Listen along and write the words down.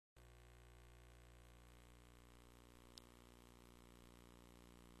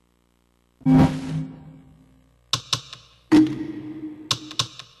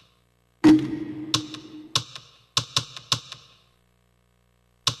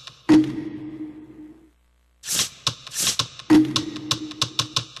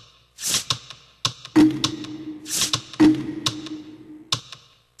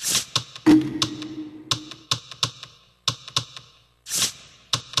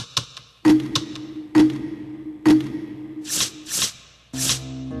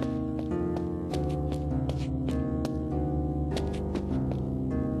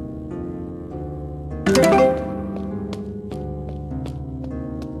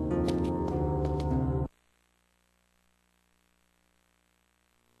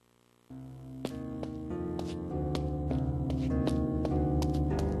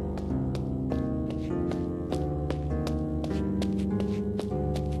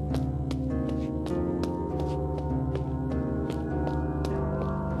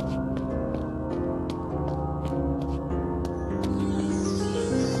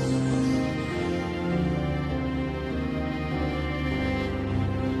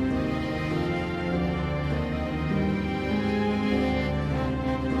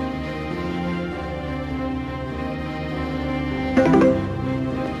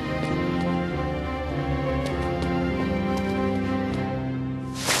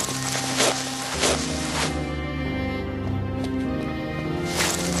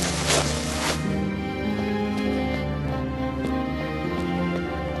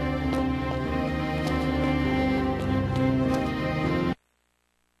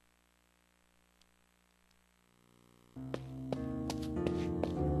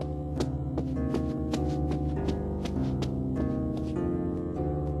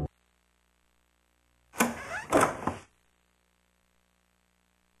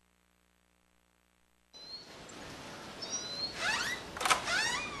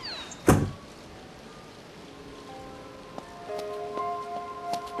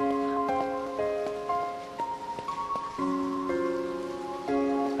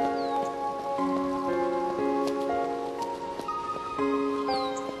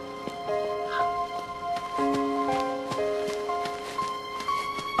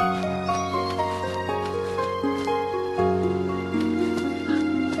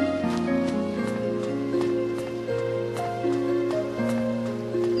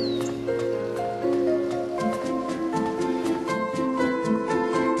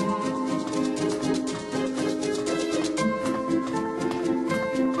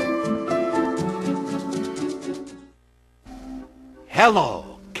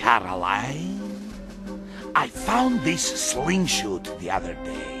Hello, Coraline. I found this Slingshoot the other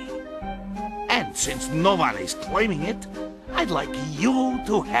day. And since no one is claiming it, I'd like you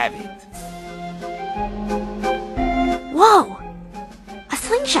to have it. Whoa! A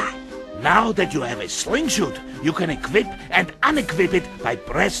slingshot! Now that you have a Slingshoot, you can equip and unequip it by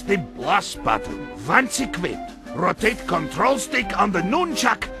press the plus button. Once equipped, rotate control stick on the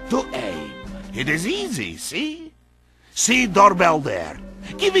nunchuck to aim. It is easy, see? See doorbell there.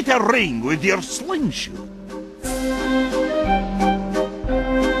 Give it a ring with your Slingshoot.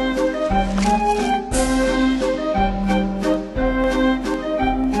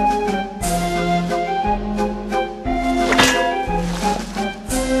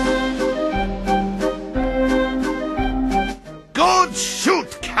 Good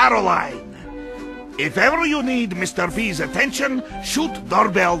shoot, Coraline! If ever you need Mr. B's attention, shoot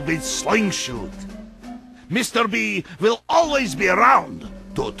doorbell with Slingshoot. Mr. B will always be around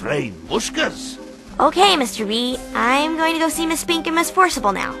to train mushkas. Okay, Mr. B. I'm going to go see Miss Pink and Miss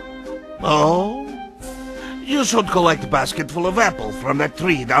Forcible now. Oh? You should collect a basket full of apples from that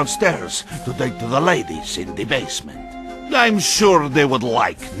tree downstairs to take to the ladies in the basement. I'm sure they would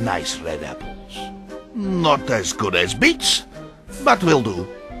like nice red apples. Not as good as beets, but will do.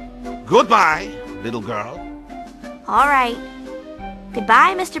 Goodbye, little girl. All right.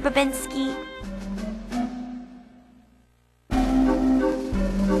 Goodbye, Mr. Bobinsky.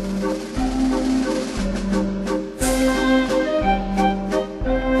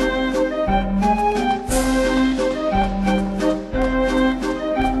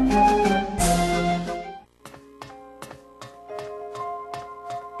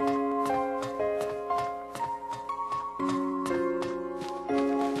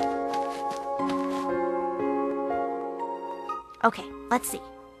 Okay, let's see.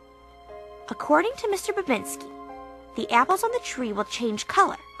 According to Mr. Bobinsky, the apples on the tree will change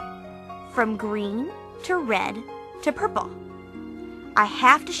color from green to red to purple. I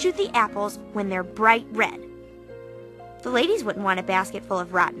have to shoot the apples when they're bright red. The ladies wouldn't want a basket full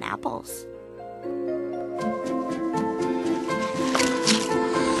of rotten apples.